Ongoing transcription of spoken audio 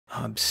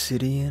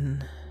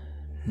Obsidian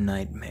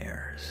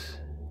nightmares.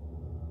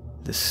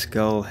 The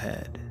skull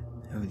head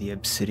of the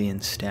obsidian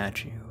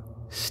statue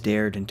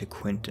stared into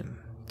Quintum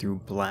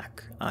through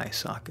black eye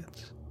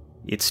sockets.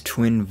 Its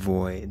twin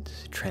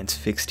voids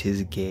transfixed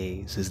his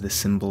gaze as the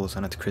symbols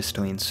on its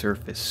crystalline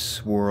surface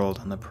swirled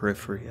on the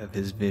periphery of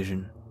his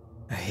vision.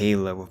 A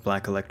halo of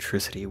black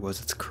electricity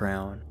was its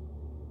crown.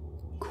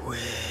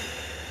 Quintum,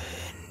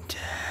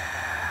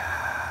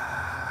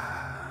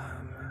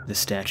 the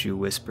statue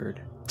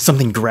whispered.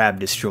 Something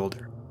grabbed his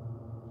shoulder.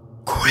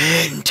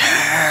 Quintum!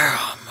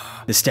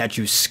 The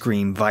statue's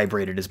scream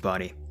vibrated his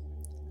body.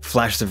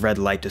 Flashes of red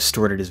light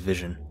distorted his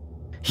vision.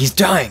 He's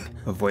dying!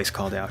 A voice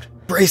called out.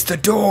 Brace the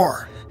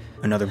door!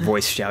 Another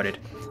voice shouted.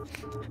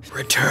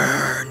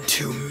 Return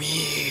to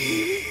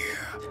me!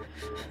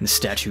 The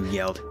statue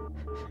yelled.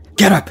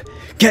 Get up!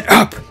 Get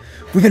up!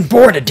 We've been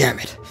boarded, damn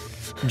it!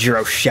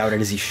 Jiro shouted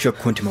as he shook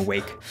Quintum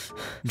awake.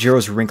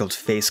 Jiro's wrinkled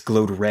face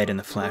glowed red in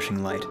the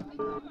flashing light.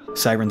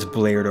 Sirens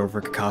blared over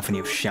a cacophony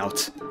of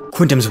shouts.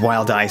 Quintum's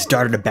wild eyes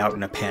darted about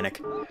in a panic.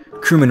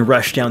 Crewmen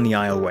rushed down the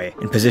aisleway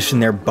and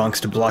positioned their bunks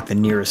to block the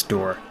nearest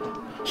door.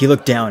 He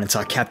looked down and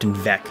saw Captain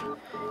Vec,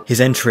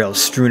 his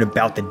entrails strewn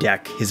about the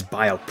deck, his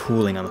bile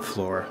pooling on the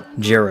floor.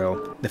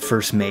 Jiro, the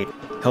first mate,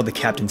 held the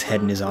captain's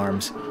head in his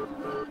arms.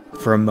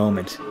 For a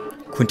moment,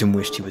 Quintum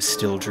wished he was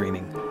still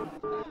dreaming.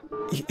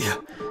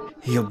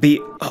 He'll be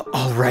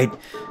all right,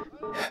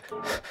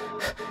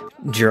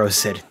 Jiro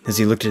said as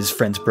he looked at his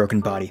friend's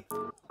broken body.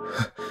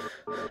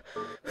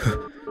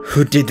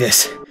 Who did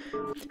this?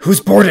 Who's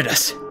boarded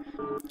us?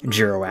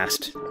 Jiro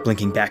asked,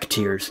 blinking back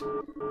tears.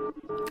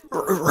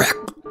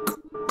 Rak'Gol.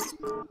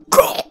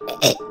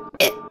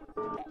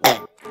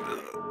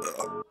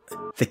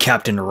 The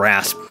captain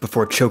rasped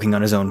before choking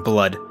on his own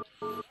blood.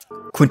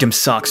 Quintum's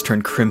socks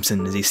turned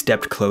crimson as he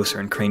stepped closer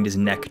and craned his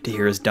neck to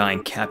hear his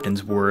dying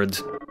captain's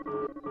words.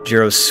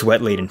 Jiro's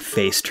sweat-laden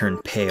face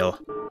turned pale.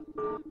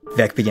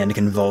 Vec began to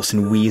convulse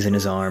and wheeze in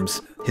his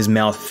arms. His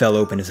mouth fell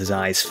open as his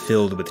eyes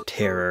filled with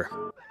terror.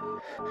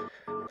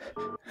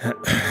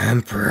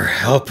 Emperor,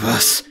 help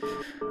us,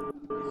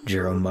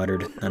 Jiro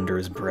muttered under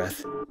his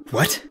breath.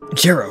 What?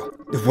 Jiro,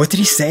 what did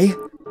he say?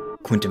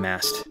 Quintum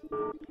asked.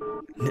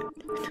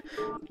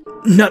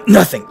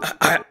 Nothing.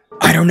 I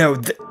don't know.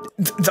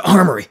 The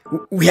armory.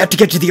 We have to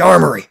get to the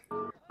armory.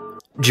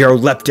 Jiro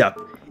leapt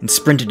up and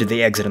sprinted to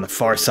the exit on the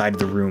far side of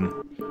the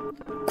room.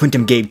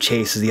 Quintum gave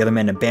chase as the other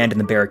men abandoned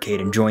the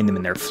barricade and joined them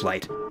in their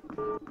flight.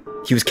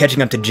 He was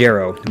catching up to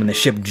Jiro when the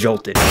ship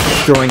jolted,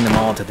 throwing them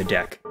all to the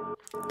deck.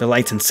 The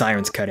lights and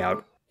sirens cut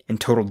out, and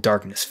total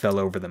darkness fell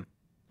over them.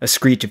 A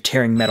screech of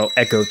tearing metal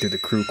echoed through the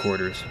crew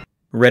quarters.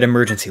 Red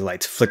emergency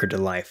lights flickered to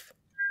life.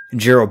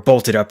 Jiro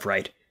bolted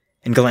upright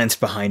and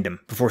glanced behind him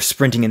before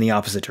sprinting in the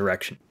opposite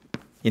direction.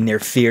 In their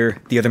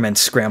fear, the other men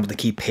scrambled to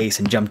keep pace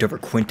and jumped over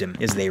Quintum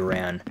as they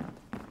ran.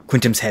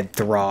 Quintum's head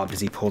throbbed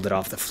as he pulled it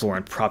off the floor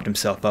and propped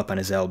himself up on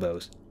his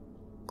elbows.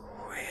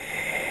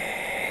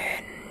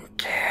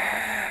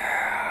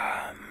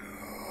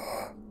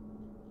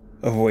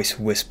 A voice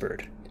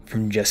whispered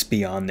from just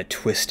beyond the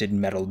twisted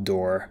metal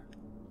door.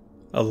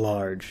 A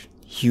large,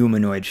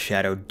 humanoid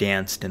shadow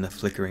danced in the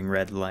flickering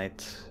red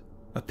lights.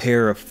 A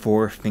pair of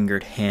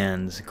four-fingered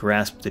hands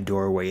grasped the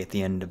doorway at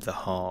the end of the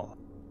hall.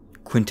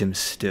 Quintum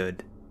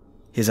stood,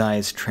 his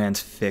eyes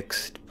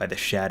transfixed by the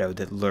shadow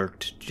that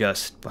lurked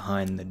just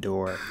behind the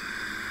door.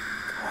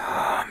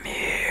 Come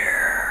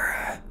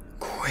here,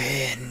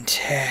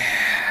 Quintum,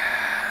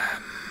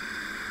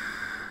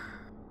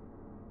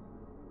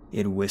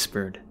 it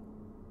whispered.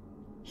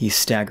 He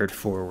staggered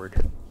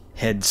forward,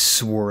 head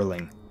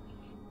swirling.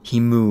 He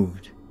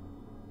moved,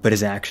 but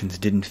his actions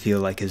didn't feel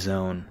like his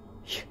own.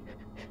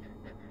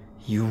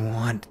 You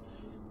want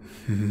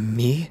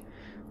me?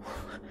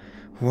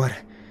 What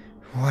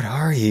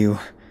are you?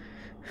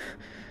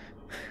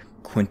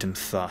 Quintum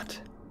thought.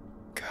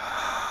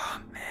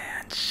 Come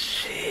and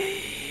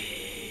see.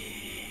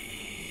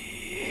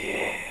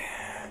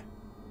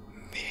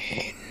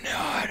 Be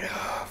not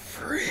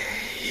afraid.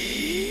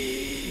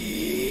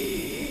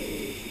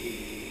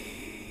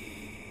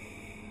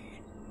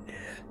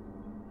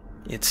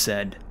 It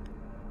said.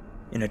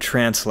 In a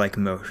trance-like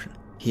motion,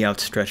 he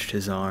outstretched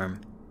his arm,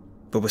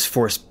 but was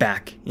forced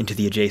back into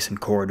the adjacent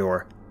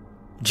corridor.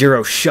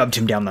 Jiro shoved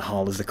him down the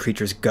hall as the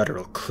creature's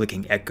guttural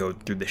clicking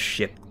echoed through the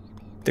ship.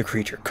 The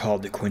creature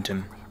called to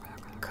Quintum.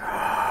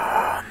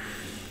 Come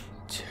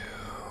to me.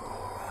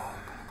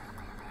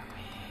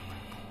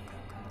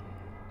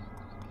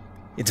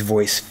 Its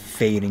voice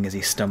fading as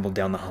he stumbled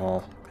down the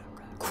hall.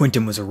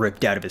 Quintum was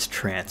ripped out of his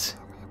trance.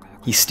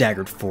 He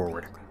staggered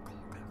forward,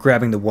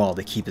 grabbing the wall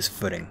to keep his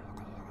footing.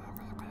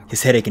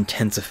 His headache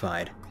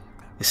intensified.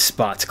 His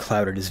spots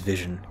clouded his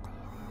vision.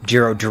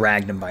 Jiro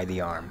dragged him by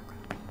the arm.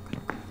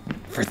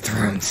 For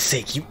throne's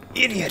sake, you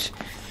idiot!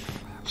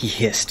 He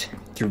hissed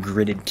through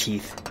gritted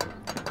teeth.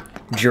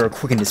 Jiro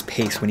quickened his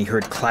pace when he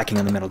heard clacking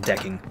on the metal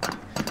decking.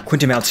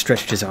 Quintum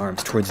outstretched his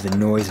arms towards the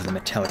noise of the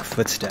metallic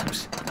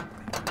footsteps.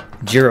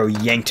 Jiro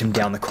yanked him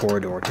down the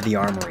corridor to the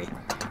armory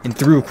and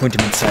threw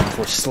Quintum inside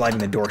before sliding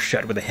the door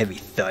shut with a heavy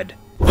thud.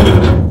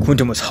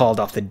 Quintum was hauled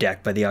off the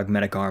deck by the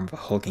augmetic arm of a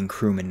hulking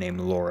crewman named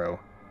Loro.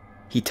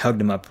 He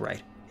tugged him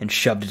upright and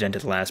shoved a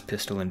dented las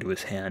pistol into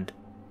his hand.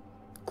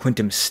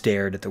 Quintum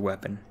stared at the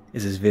weapon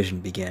as his vision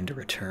began to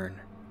return.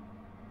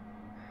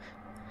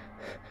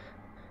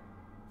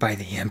 By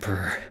the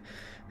Emperor.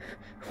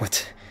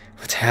 What's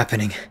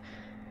happening?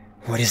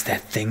 What is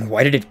that thing?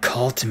 Why did it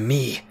call to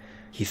me?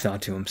 He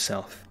thought to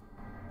himself.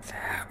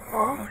 That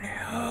won't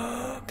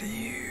help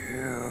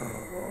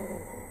you,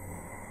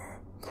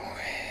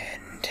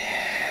 Quintum.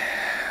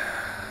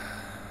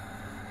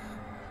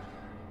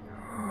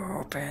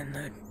 Open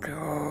the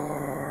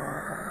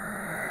door.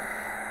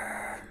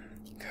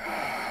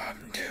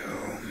 Come to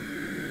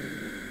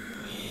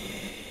me.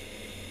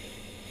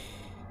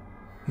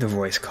 The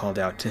voice called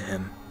out to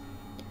him.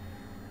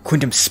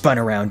 Quintum spun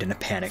around in a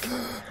panic,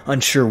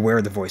 unsure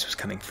where the voice was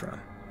coming from.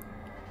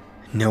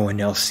 No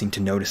one else seemed to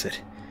notice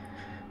it.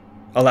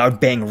 A loud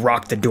bang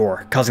rocked the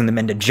door, causing the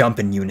men to jump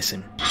in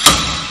unison.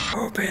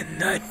 Open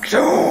the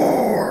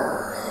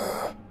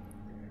door!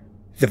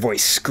 The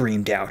voice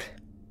screamed out.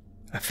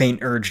 A faint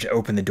urge to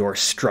open the door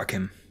struck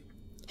him.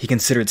 He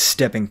considered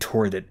stepping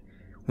toward it,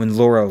 when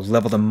Loro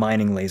leveled a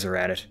mining laser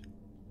at it.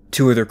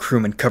 Two other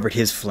crewmen covered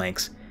his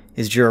flanks,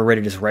 as Jiro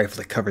readied his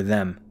rifle to cover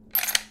them.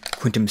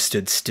 Quintum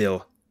stood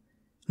still,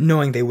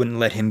 knowing they wouldn't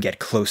let him get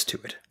close to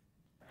it.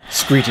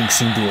 Screeching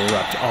seemed to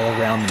erupt all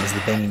around them as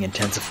the banging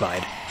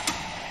intensified.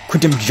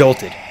 Quintum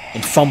jolted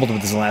and fumbled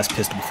with his last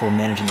pistol before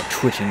managing a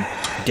twitching,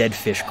 dead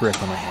fish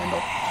grip on the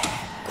handle.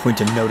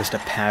 Quintum noticed a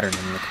pattern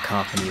in the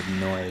cacophony of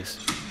noise.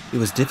 It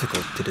was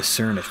difficult to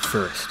discern at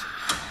first.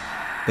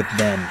 But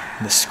then,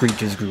 the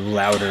screeches grew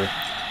louder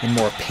and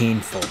more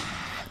painful,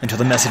 until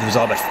the message was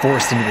all but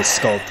forced into his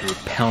skull through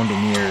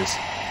pounding ears.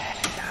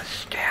 The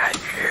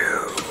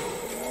statue.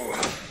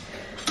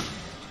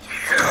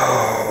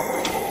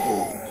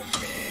 Show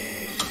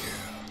me.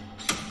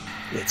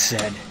 It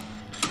said.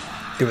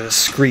 There was a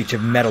screech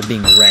of metal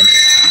being rent.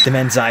 The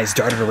men's eyes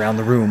darted around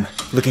the room,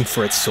 looking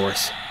for its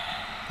source.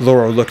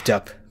 Loro looked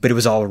up, but it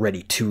was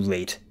already too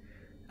late.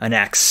 An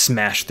axe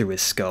smashed through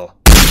his skull,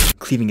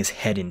 cleaving his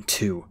head in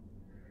two.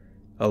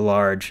 A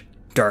large,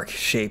 dark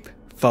shape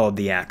followed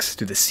the axe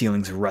through the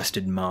ceiling's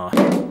rusted maw.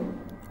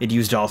 It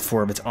used all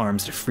four of its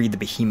arms to free the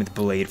behemoth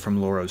blade from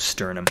Loro's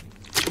sternum.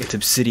 Its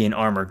obsidian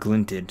armor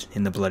glinted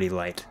in the bloody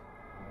light.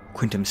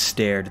 Quintum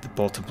stared at the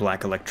bolt of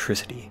black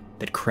electricity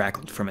that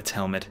crackled from its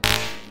helmet.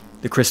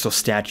 The crystal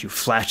statue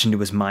flashed into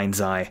his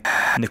mind's eye,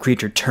 and the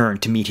creature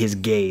turned to meet his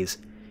gaze.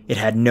 It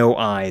had no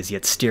eyes,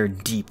 yet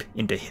stared deep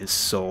into his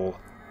soul.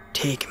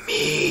 Take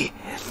me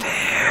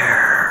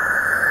there.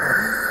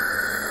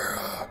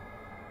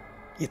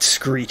 It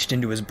screeched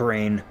into his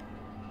brain.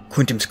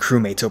 Quintum's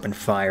crewmates opened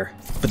fire,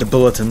 but the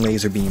bullets and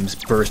laser beams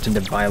burst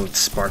into violet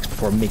sparks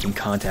before making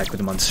contact with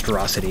the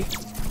monstrosity.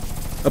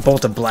 A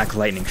bolt of black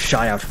lightning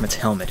shot out from its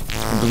helmet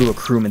and blew a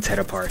crewman's head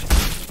apart.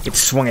 It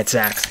swung its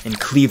axe and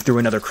cleaved through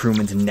another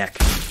crewman's neck.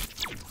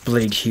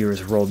 Bloody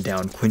tears rolled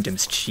down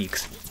Quintum's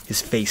cheeks,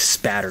 his face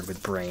spattered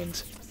with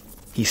brains.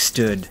 He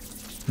stood,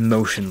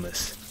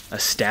 motionless, a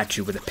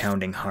statue with a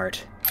pounding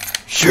heart.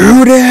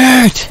 Shoot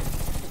it!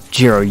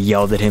 Jiro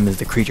yelled at him as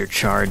the creature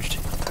charged.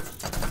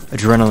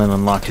 Adrenaline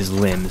unlocked his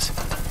limbs,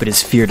 but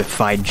his fear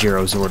defied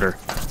Jiro's order.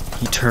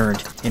 He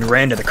turned and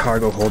ran to the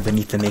cargo hold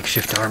beneath the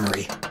makeshift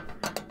armory.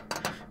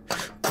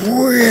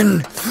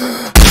 Quinn!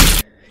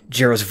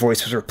 Jiro's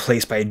voice was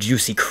replaced by a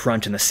juicy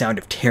crunch and the sound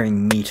of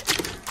tearing meat.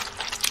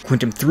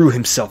 Quintum threw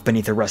himself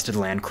beneath a rusted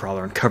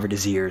landcrawler and covered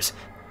his ears.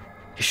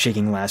 His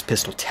shaking las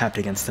pistol tapped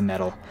against the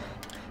metal.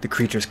 The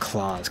creature's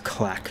claws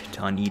clacked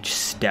on each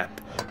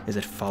step as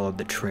it followed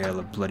the trail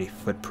of bloody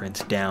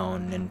footprints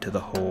down into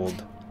the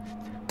hold.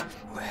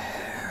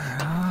 Where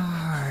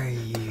are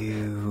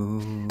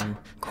you,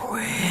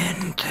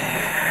 Quintum?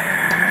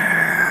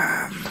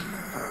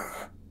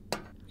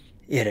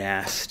 It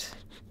asked.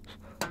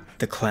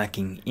 The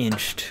clacking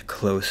inched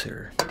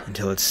closer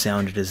until it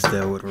sounded as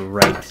though it were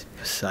right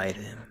beside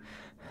him.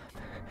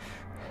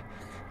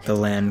 The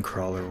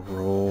landcrawler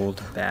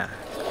rolled back,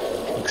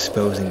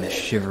 exposing the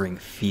shivering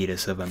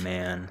fetus of a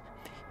man.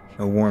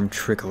 A warm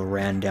trickle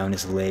ran down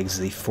his legs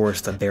as he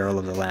forced the barrel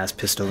of the las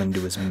pistol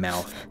into his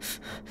mouth.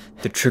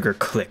 The trigger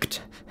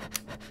clicked.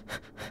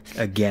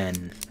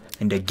 Again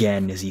and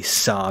again as he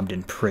sobbed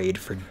and prayed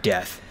for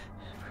death.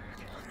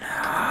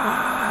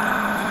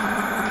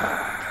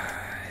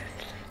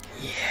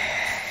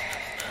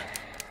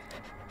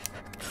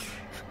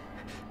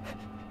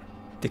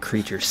 The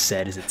creature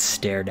said as it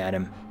stared at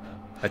him.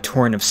 A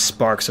torrent of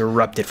sparks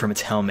erupted from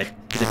its helmet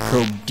as it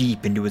probed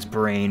deep into his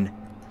brain.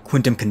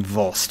 Quintum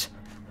convulsed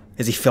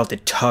as he felt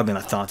it tug on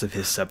the thoughts of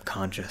his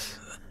subconscious.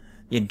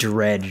 It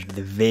dredged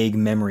the vague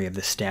memory of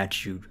the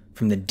statue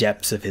from the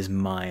depths of his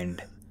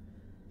mind.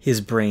 His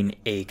brain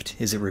ached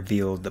as it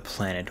revealed the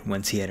planet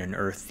whence he had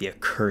unearthed the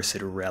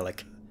accursed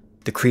relic.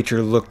 The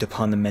creature looked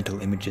upon the mental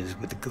images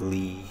with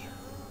glee.